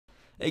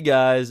Hey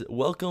guys,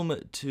 welcome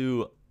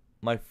to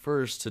my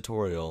first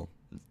tutorial,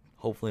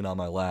 hopefully not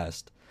my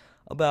last,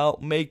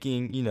 about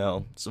making,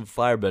 some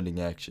firebending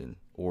action,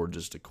 or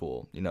just a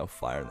cool,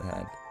 fire in the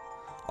hand.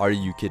 Are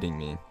you kidding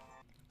me?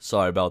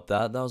 Sorry about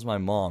that, that was my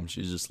mom.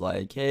 She's just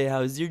like, hey,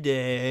 how's your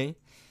day? It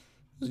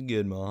was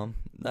good, mom.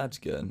 That's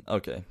good.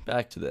 Okay,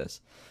 back to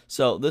this.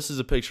 So, this is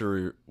a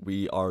picture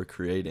we are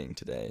creating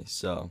today,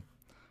 so,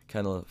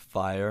 kind of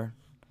fire.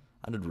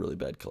 I did really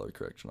bad color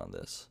correction on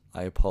this.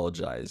 I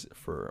apologize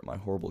for my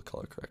horrible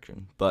color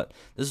correction. But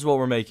this is what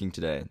we're making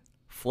today.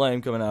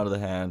 Flame coming out of the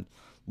hand.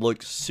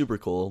 Looks super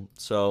cool.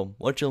 So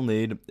what you'll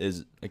need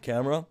is a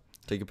camera.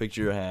 Take a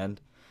picture of your hand.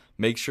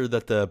 Make sure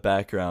that the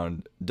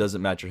background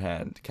doesn't match your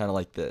hand. Kind of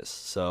like this.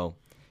 So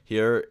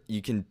here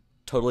you can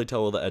totally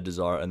tell where the edges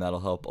are, and that'll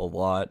help a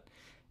lot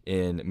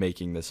in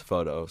making this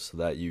photo so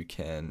that you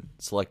can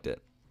select it.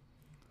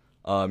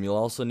 You'll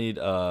also need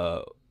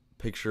a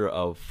picture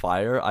of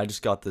fire. I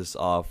just got this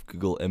off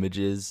Google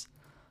Images.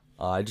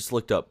 I just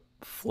looked up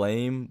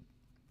flame.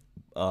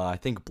 I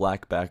think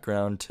black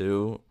background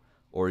too,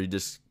 or you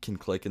just can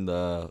click in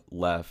the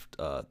left,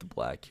 the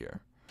black here.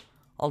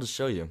 I'll just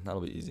show you.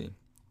 That'll be easy.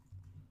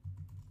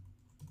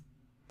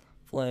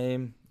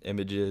 Flame,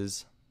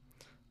 images.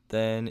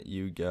 Then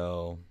you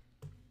go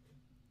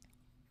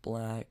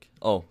black.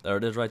 Oh, there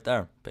it is right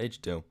there.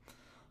 Page 2.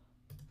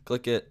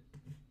 Click it.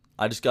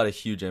 I just got a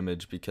huge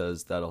image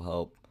because that'll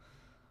help.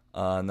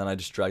 And then I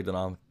just dragged it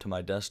onto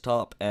my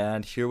desktop,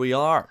 and here we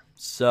are.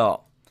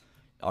 So,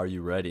 are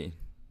you ready?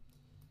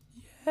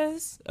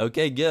 Yes.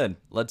 Okay, good.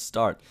 Let's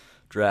start.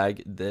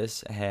 Drag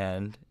this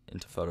hand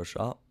into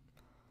Photoshop.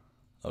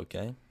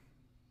 Okay.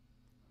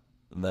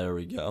 There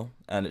we go.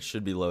 And it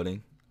should be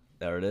loading.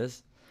 There it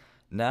is.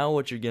 Now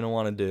what you're going to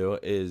want to do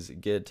is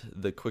get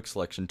the quick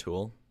selection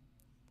tool.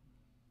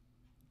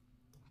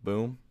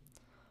 Boom.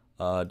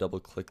 Double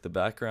click the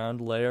background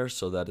layer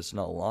so that it's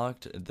not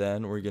locked.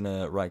 Then we're going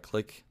to right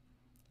click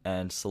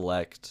and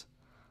select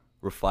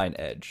refine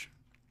edge.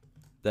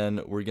 Then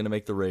we're gonna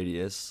make the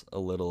radius a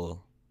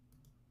little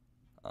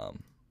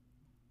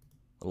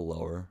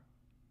lower.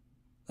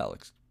 That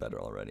looks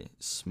better already.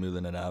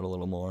 Smoothing it out a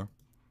little more.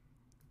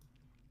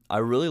 I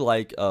really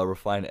like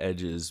refine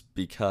edges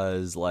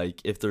because,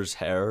 like, if there's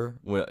hair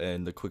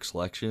in the quick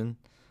selection,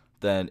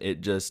 then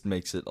it just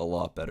makes it a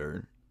lot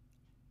better.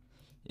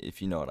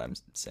 If you know what I'm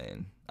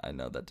saying. I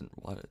know that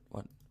didn't.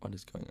 What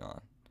is going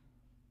on?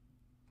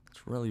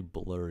 It's really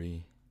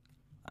blurry.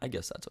 I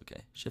guess that's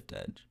okay. Shift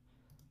edge.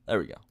 There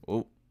we go.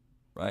 Oh,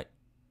 right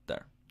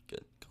there.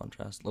 Good.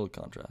 Contrast. Little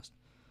contrast.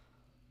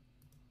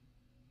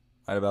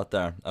 Right about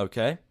there.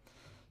 Okay.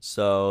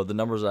 So the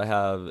numbers I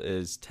have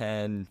is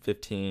 10,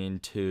 15,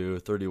 2,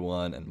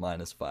 31, and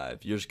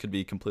 -5. Yours could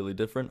be completely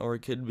different, or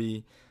it could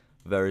be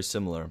very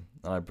similar.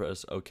 And I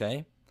press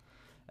OK.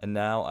 And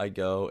now I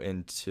go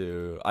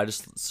into, I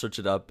just search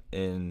it up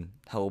in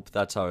help.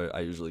 That's how I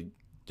usually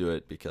do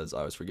it because I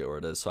always forget where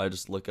it is. So I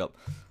just look up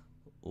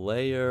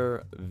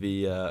layer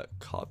via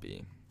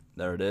copy.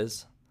 There it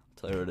is. I'll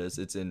tell you where it is.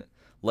 It's in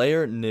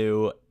layer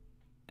new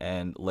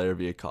and layer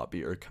via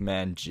copy, or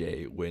command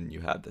J when you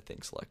have the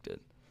thing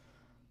selected.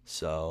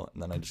 So,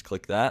 and then I just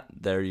click that.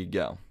 There you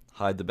go.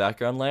 Hide the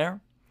background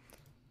layer.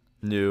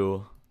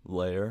 New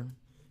layer.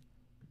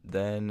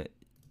 Then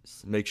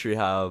make sure you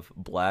have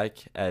black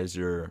as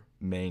your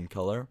main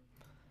color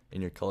in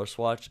your color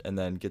swatch, and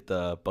then get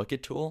the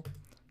bucket tool.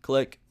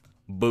 Click.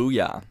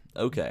 Booyah.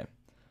 Okay.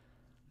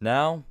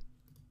 Now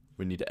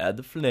we need to add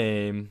the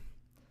flame.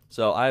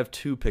 So I have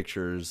two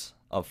pictures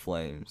of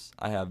flames.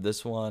 I have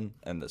this one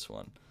and this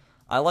one.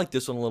 I like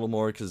this one a little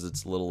more because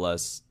it's a little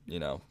less,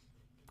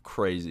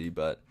 crazy.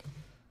 But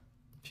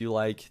if you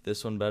like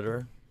this one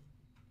better,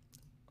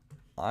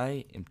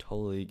 I am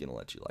totally going to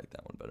let you like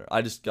that one better.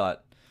 I just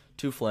got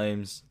two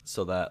flames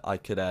so that I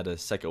could add a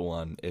second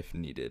one if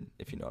needed,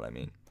 if you know what I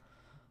mean.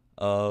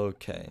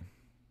 Okay.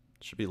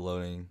 Should be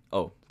loading.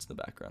 Oh, it's the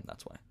background.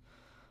 That's why.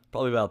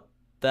 Probably about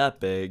that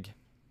big.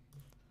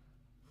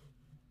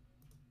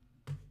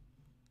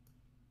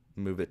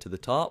 Move it to the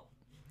top.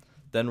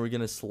 Then we're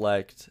going to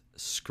select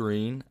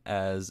screen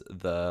as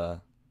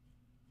the,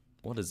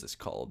 what is this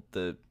called?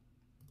 The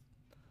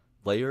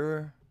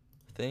layer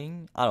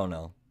thing? I don't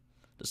know.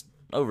 Just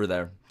over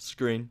there.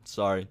 Screen.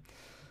 Sorry.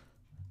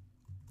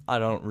 I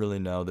don't really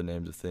know the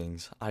names of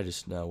things. I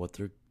just know what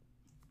they're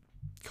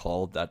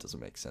called. That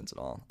doesn't make sense at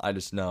all. I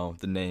just know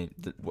the name.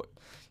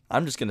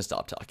 I'm just going to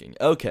stop talking.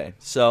 Okay,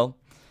 so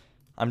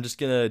I'm just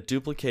going to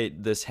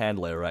duplicate this hand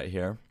layer right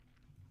here.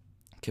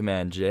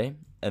 Command J.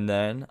 And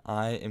then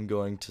I am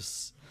going to,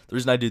 the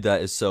reason I do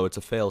that is so it's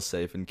a fail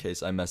safe in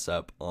case I mess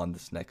up on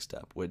this next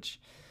step, which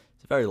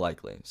is very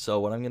likely. So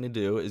what I'm going to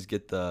do is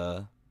get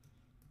the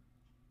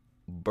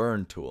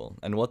burn tool,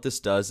 and what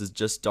this does is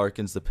just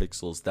darkens the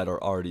pixels that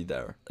are already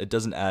there. It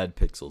doesn't add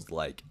pixels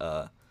like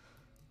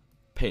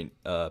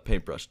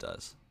paintbrush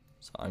does.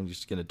 So I'm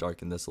just going to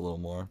darken this a little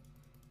more,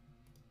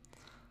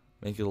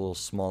 make it a little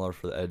smaller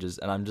for the edges,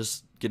 and I'm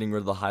just getting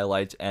rid of the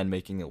highlights and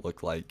making it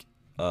look like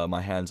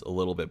my hand's a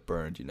little bit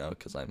burned,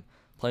 because I'm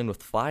playing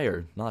with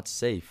fire, not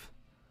safe.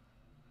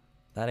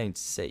 That ain't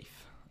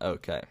safe.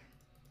 Okay.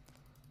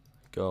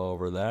 Go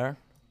over there.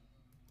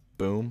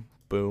 Boom,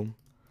 boom.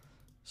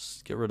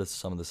 Just get rid of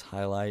some of this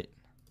highlight.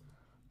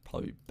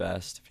 Probably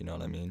best, if you know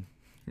what I mean.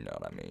 You know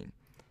what I mean.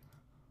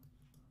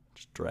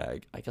 Just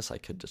drag. I guess I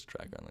could just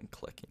drag rather than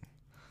clicking.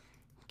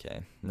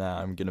 Okay, now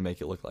I'm going to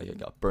make it look like it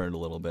got burned a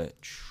little bit.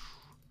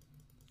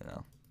 You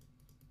know.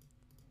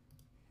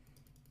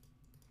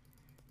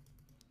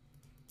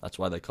 That's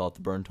why they call it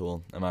the burn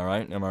tool. Am I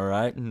right? Am I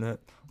right?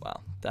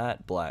 Wow,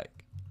 that black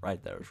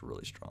right there is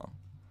really strong.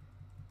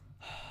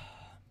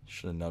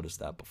 Should have noticed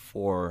that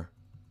before.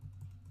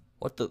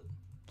 What the?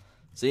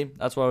 See,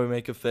 that's why we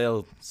make a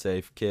fail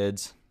safe,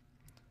 kids.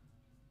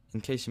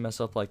 In case you mess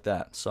up like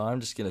that. So I'm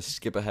just going to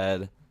skip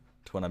ahead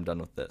to when I'm done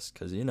with this,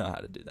 because you know how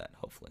to do that,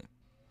 hopefully.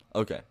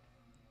 Okay,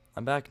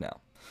 I'm back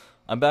now.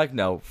 I'm back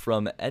now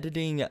from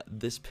editing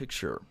this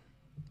picture.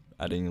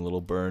 Adding a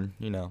little burn,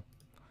 you know.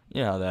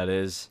 You know how that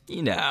is.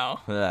 You know.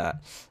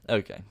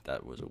 Okay,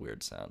 that was a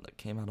weird sound that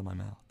came out of my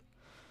mouth.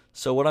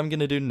 So what I'm going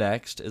to do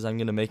next is I'm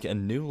going to make a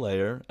new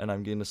layer, and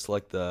I'm going to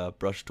select the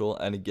brush tool,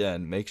 and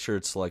again, make sure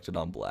it's selected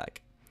on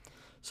black.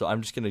 So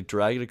I'm just going to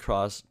drag it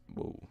across.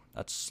 Whoa,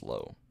 that's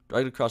slow.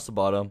 Drag it across the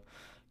bottom,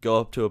 go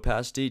up to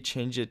opacity,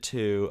 change it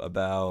to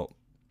about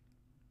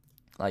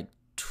like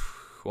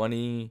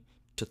 20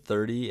 to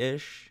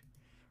 30-ish,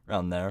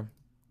 around there.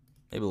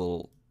 Maybe a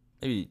little,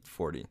 maybe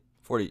 40,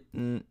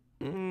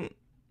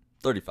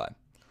 35.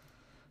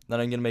 Then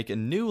I'm going to make a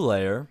new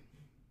layer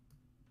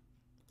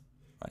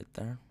right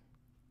there.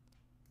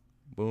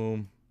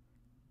 Boom.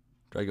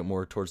 Drag it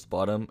more towards the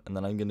bottom, and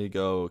then I'm going to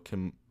go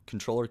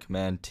Controller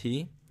Command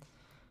T.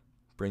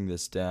 Bring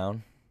this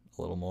down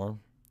a little more.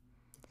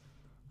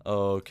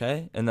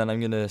 Okay, and then I'm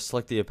going to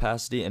select the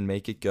opacity and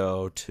make it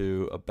go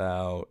to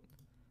about,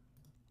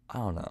 I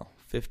don't know,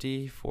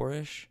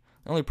 54-ish.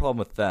 The only problem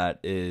with that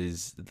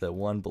is the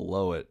one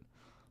below it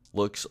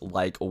looks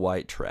like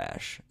white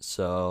trash.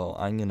 So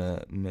I'm going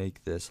to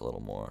make this a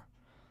little more.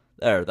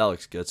 There, that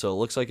looks good. So it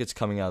looks like it's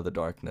coming out of the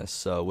darkness.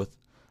 So with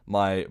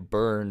my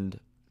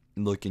burned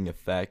looking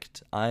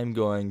effect, I'm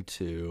going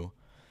to,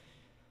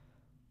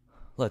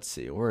 let's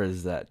see, where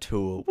is that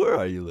tool? Where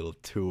are you, little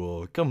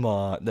tool? Come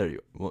on. There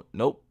you go.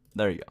 Nope.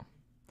 There you go.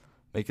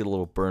 Make it a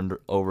little burned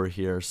over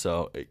here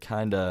so it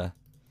kind of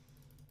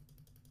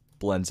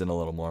blends in a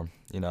little more,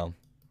 you know.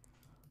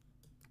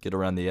 Get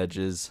around the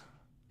edges.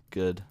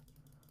 Good.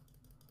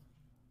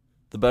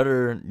 The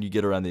better you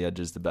get around the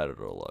edges, the better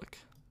it'll look.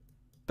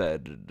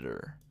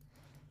 Better.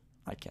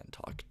 I can't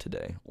talk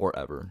today or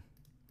ever.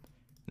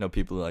 You know,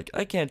 people are like,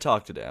 I can't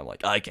talk today. I'm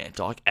like, I can't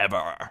talk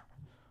ever.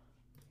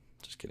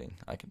 Just kidding.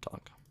 I can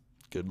talk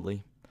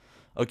goodly.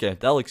 Okay,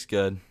 that looks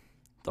good.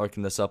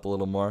 Darken this up a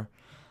little more.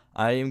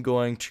 I am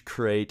going to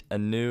create a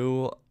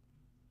new,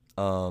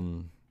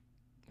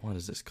 what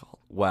is this called?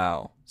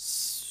 Wow.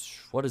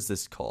 What is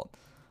this called?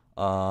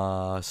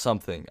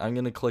 Something. I'm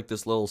going to click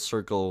this little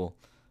circle,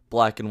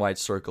 black and white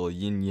circle,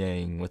 yin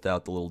yang,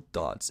 without the little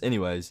dots.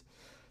 Anyways,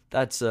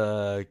 that's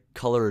a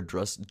color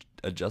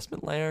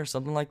adjustment layer,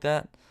 something like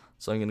that.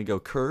 So I'm going to go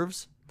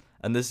curves,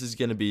 and this is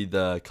going to be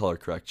the color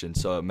correction.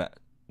 So it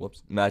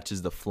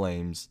matches the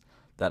flames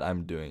that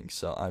I'm doing.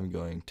 So I'm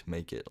going to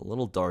make it a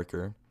little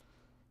darker.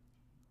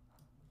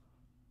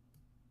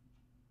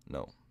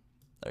 No.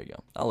 There you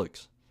go. That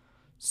looks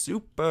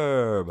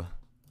superb.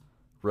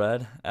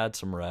 Red. Add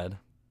some red.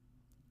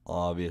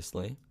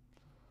 Obviously.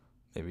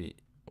 Maybe.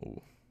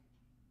 Ooh.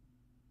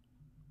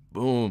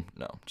 Boom.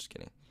 No, just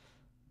kidding.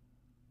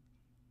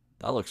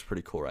 That looks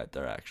pretty cool right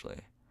there, actually.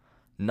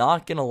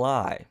 Not gonna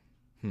lie.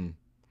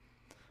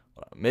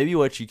 Maybe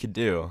what you could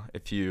do,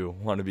 if you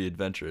want to be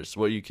adventurous,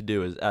 what you could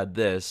do is add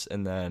this,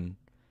 and then...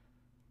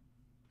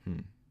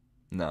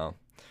 No.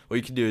 What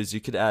you could do is you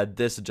could add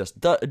this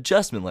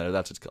adjustment layer,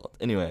 that's what it's called.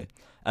 Anyway,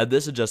 add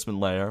this adjustment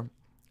layer,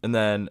 and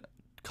then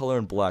color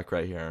in black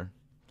right here.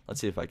 Let's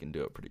see if I can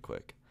do it pretty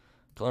quick.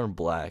 Color in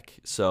black,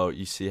 so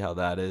you see how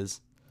that is.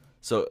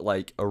 So,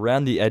 like,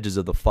 around the edges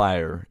of the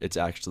fire, it's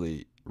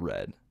actually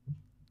red.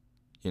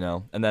 You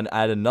know? And then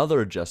add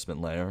another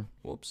adjustment layer.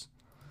 Whoops.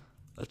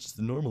 That's just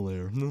the normal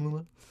layer.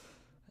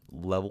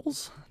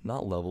 Levels?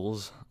 Not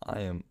levels.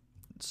 I am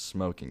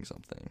smoking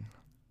something.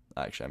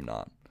 Actually, I'm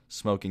not.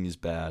 Smoking is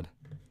bad.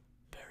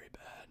 Very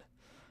bad.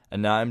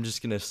 And now I'm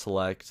just going to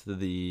select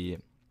the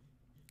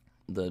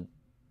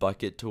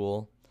bucket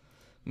tool.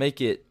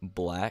 Make it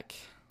black.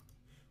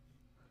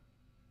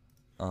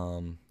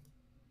 And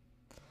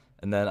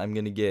then I'm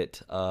going to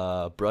get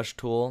a brush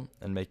tool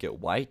and make it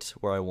white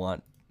where I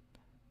want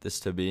this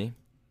to be.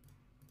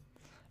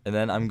 And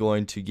then I'm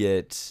going to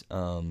get,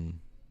 let's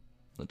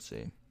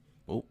see.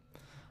 Oh,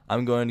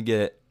 I'm going to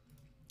get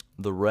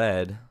the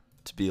red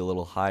to be a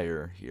little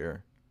higher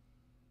here.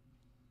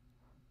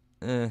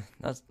 I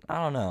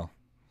don't know.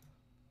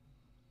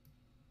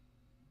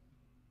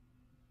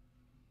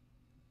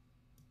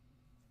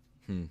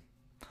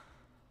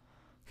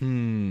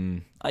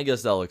 I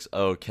guess that looks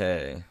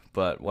okay.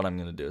 But what I'm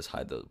going to do is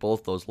hide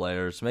both those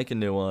layers, make a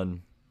new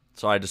one.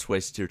 So I just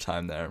wasted your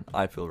time there.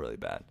 I feel really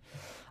bad.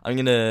 I'm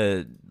going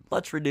to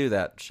let's redo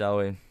that, shall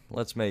we?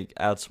 Let's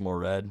add some more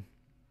red.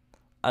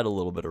 Add a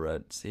little bit of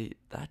red. See,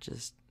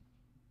 it's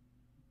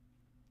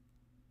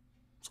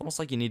almost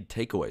like you need to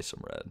take away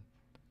some red.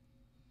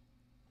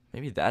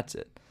 Maybe that's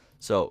it.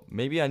 So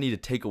maybe I need to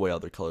take away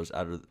other colors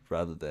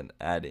rather than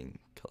adding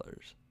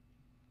colors.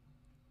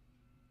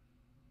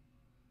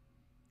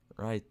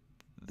 Right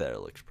there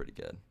looks pretty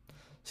good.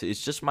 See,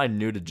 it's just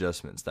minute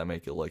adjustments that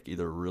make it look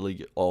either really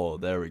good. Oh,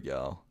 there we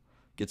go.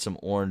 Get some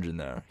orange in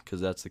there because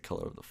that's the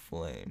color of the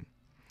flame.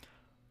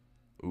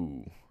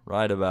 Ooh,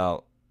 right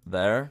about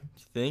there.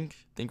 Think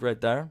right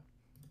there.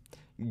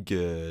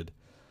 Good.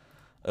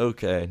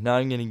 Okay, now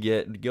I'm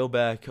gonna go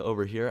back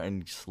over here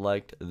and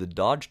select the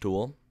dodge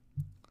tool.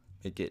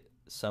 Make it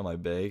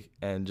semi-big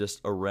and just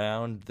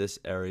around this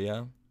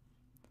area.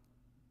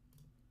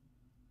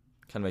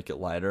 Kind of make it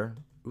lighter.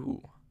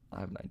 Ooh, I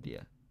have an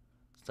idea.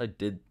 Since I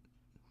did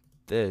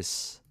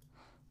this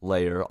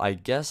layer, I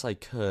guess I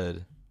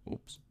could.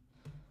 Oops.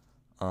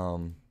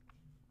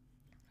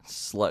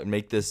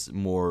 Make this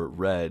more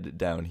red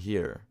down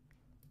here.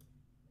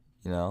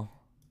 You know,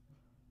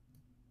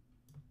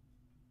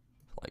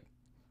 like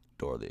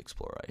Dora the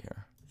Explorer right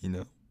here. You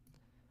know,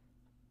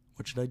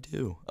 what should I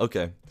do?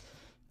 Okay,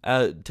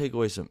 take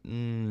away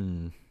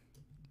some.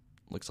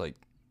 Looks like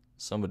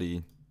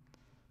somebody.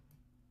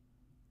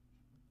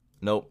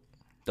 Nope,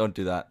 don't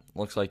do that.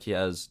 Looks like he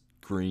has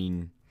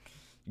green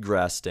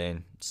grass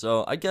stain.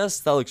 So I guess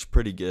that looks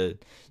pretty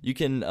good. You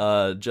can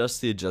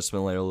adjust the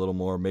adjustment layer a little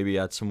more, maybe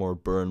add some more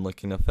burn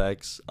looking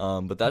effects.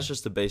 But that's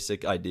just a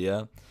basic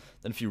idea.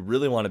 Then if you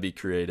really want to be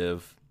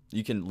creative,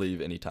 you can leave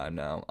anytime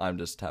now. I'm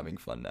just having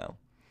fun now.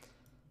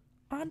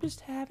 I'm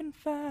just having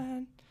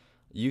fun.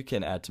 You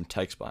can add some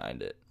text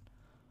behind it.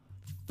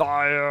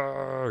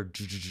 Fire!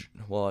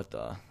 What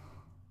the?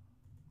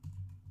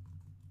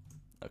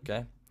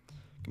 Okay.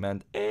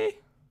 Command A.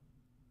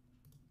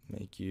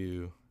 Make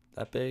you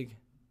that big?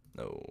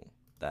 No.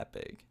 That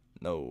big?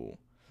 No.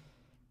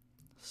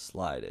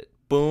 Slide it.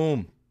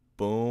 Boom.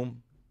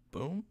 Boom.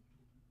 Boom.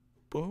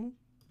 Boom.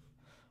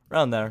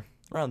 Around there.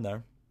 Around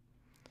there.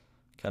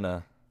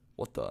 Kinda.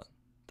 What the?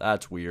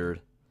 That's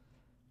weird.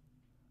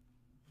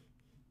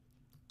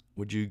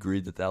 Would you agree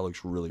that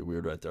looks really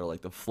weird right there?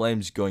 Like the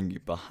flames going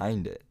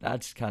behind it.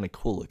 That's kind of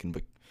cool looking,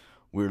 but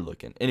weird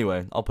looking.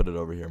 Anyway, I'll put it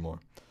over here more.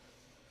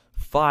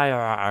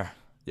 Fire.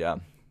 Yeah.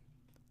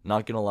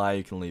 Not gonna lie,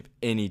 you can leave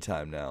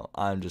anytime now.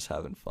 I'm just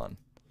having fun.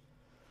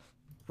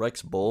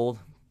 Rex Bold.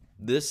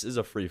 This is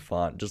a free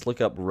font. Just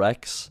look up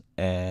Rex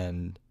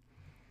and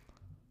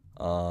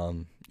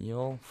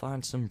you'll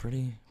find some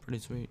pretty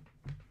sweet.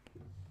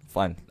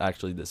 Find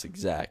actually this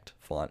exact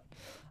font.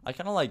 I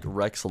kind of like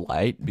Rex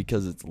Light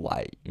because it's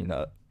light, you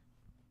know.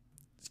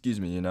 Excuse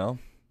me, you know.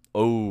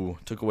 Oh,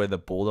 took away the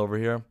bold over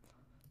here.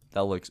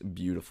 That looks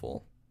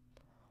beautiful.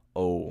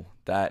 Oh,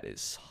 that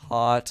is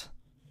hot.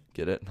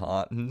 Get it?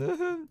 Hot.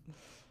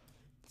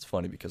 It's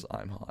funny because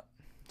I'm hot.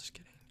 Just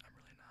kidding. I'm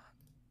really not.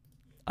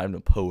 I'm a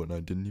poet and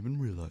I didn't even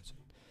realize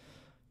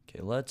it.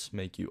 Okay, let's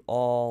make you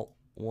all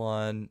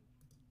one.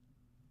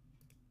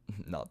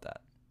 Not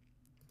that.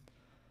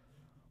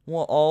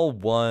 Well, all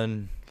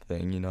one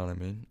thing, you know what I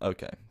mean?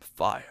 Okay.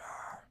 Fire.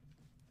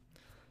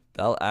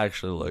 That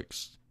actually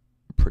looks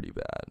pretty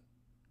bad.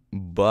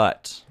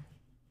 But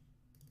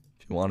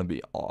if you want to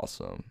be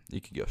awesome, you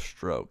could go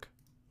stroke.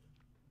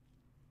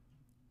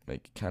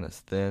 Make it kind of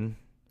thin.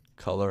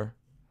 Color.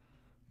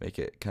 Make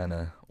it kind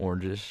of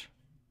orangish.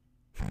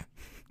 That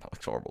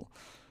looks horrible.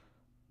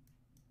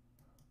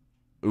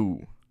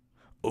 Ooh.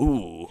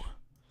 Ooh.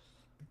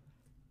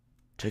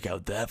 Check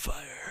out that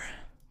fire.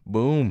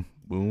 Boom.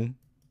 Boom.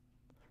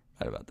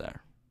 Right about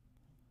there.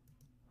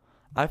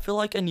 I feel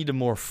like I need a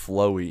more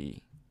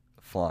flowy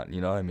font.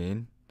 You know what I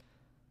mean?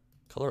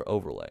 Color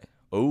overlay.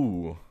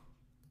 Oh.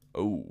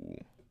 Oh.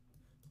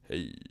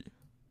 Hey.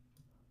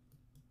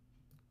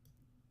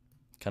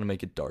 Kind of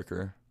make it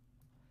darker.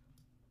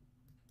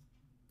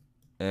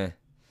 I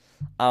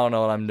don't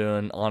know what I'm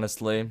doing,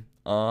 honestly.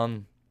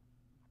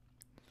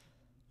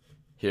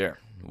 Here.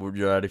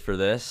 You ready for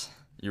this?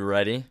 You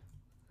ready?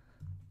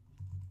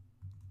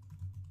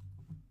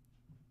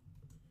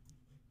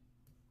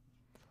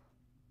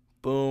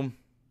 Boom.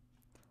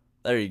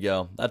 There you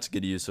go. That's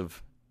good use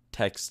of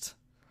text.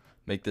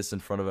 Make this in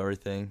front of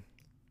everything.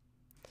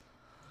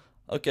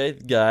 Okay,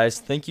 guys,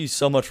 thank you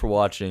so much for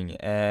watching,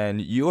 and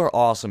you are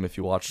awesome if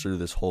you watch through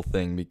this whole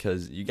thing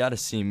because you got to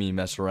see me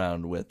mess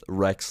around with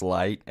Rex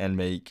Light and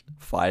make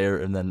fire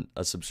and then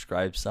a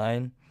subscribe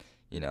sign.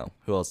 You know,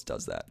 who else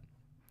does that?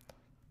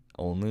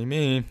 Only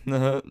me.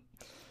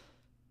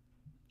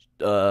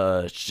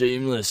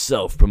 Shameless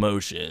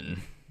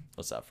self-promotion.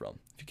 What's that from?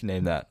 If you can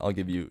name that, I'll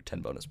give you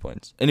 10 bonus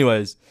points.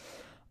 Anyways,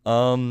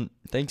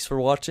 thanks for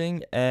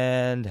watching,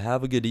 and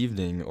have a good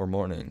evening or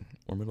morning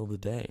or middle of the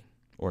day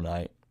or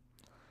night.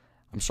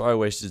 I'm sorry I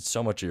wasted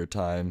so much of your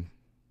time.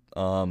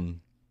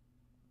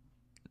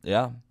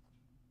 Yeah.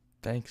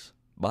 Thanks.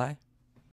 Bye.